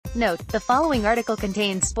Note: the following article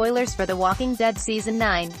contains spoilers for The Walking Dead Season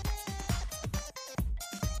 9.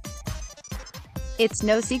 It's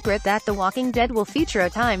no secret that The Walking Dead will feature a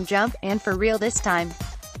time jump, and for real this time.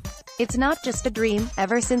 It's not just a dream,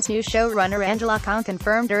 ever since new showrunner Angela Kang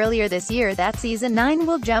confirmed earlier this year that Season 9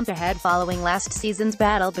 will jump ahead following last season's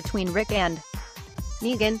battle between Rick and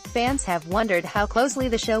Negan. Fans have wondered how closely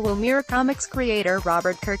the show will mirror comics creator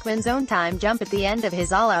Robert Kirkman's own time jump at the end of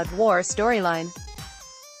his All-Out War storyline.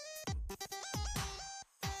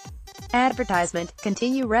 Advertisement: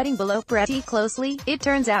 continue reading below pretty closely. It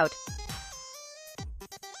turns out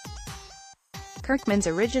Kirkman's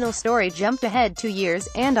original story jumped ahead 2 years,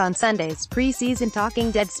 and on Sunday's pre-season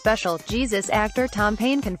Talking Dead special, Jesus actor Tom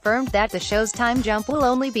Payne confirmed that the show's time jump will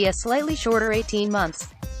only be a slightly shorter 18 months.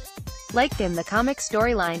 Like in the comic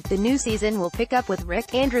storyline, the new season will pick up with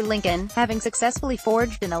Rick, Andrew Lincoln, having successfully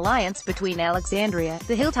forged an alliance between Alexandria,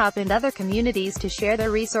 the Hilltop and other communities to share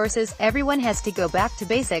their resources. Everyone has to go back to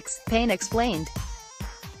basics, Payne explained.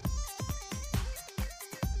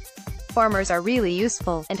 Farmers are really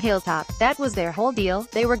useful, and Hilltop, that was their whole deal.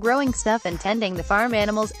 They were growing stuff and tending the farm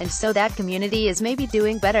animals, and so that community is maybe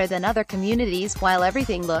doing better than other communities. While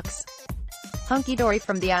everything looks hunky-dory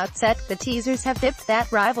from the outset, the teasers have tipped that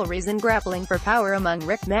rivalries and grappling for power among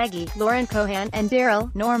Rick, Maggie, Lauren Cohan, and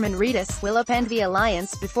Daryl, Norman Reedus, will upend the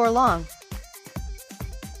alliance before long.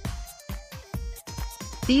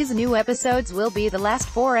 These new episodes will be the last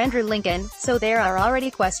for Andrew Lincoln, so there are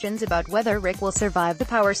already questions about whether Rick will survive the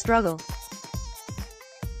power struggle.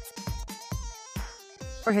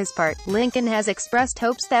 For his part, Lincoln has expressed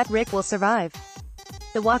hopes that Rick will survive.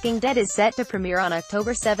 The Walking Dead is set to premiere on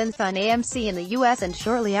October 7 on AMC in the US and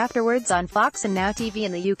shortly afterwards on Fox and Now TV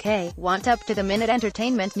in the UK. Want up-to-the-minute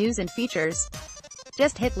entertainment news and features?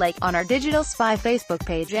 Just hit like on our Digital Spy Facebook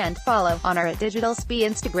page and follow on our @DigitalSpy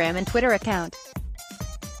Instagram and Twitter account.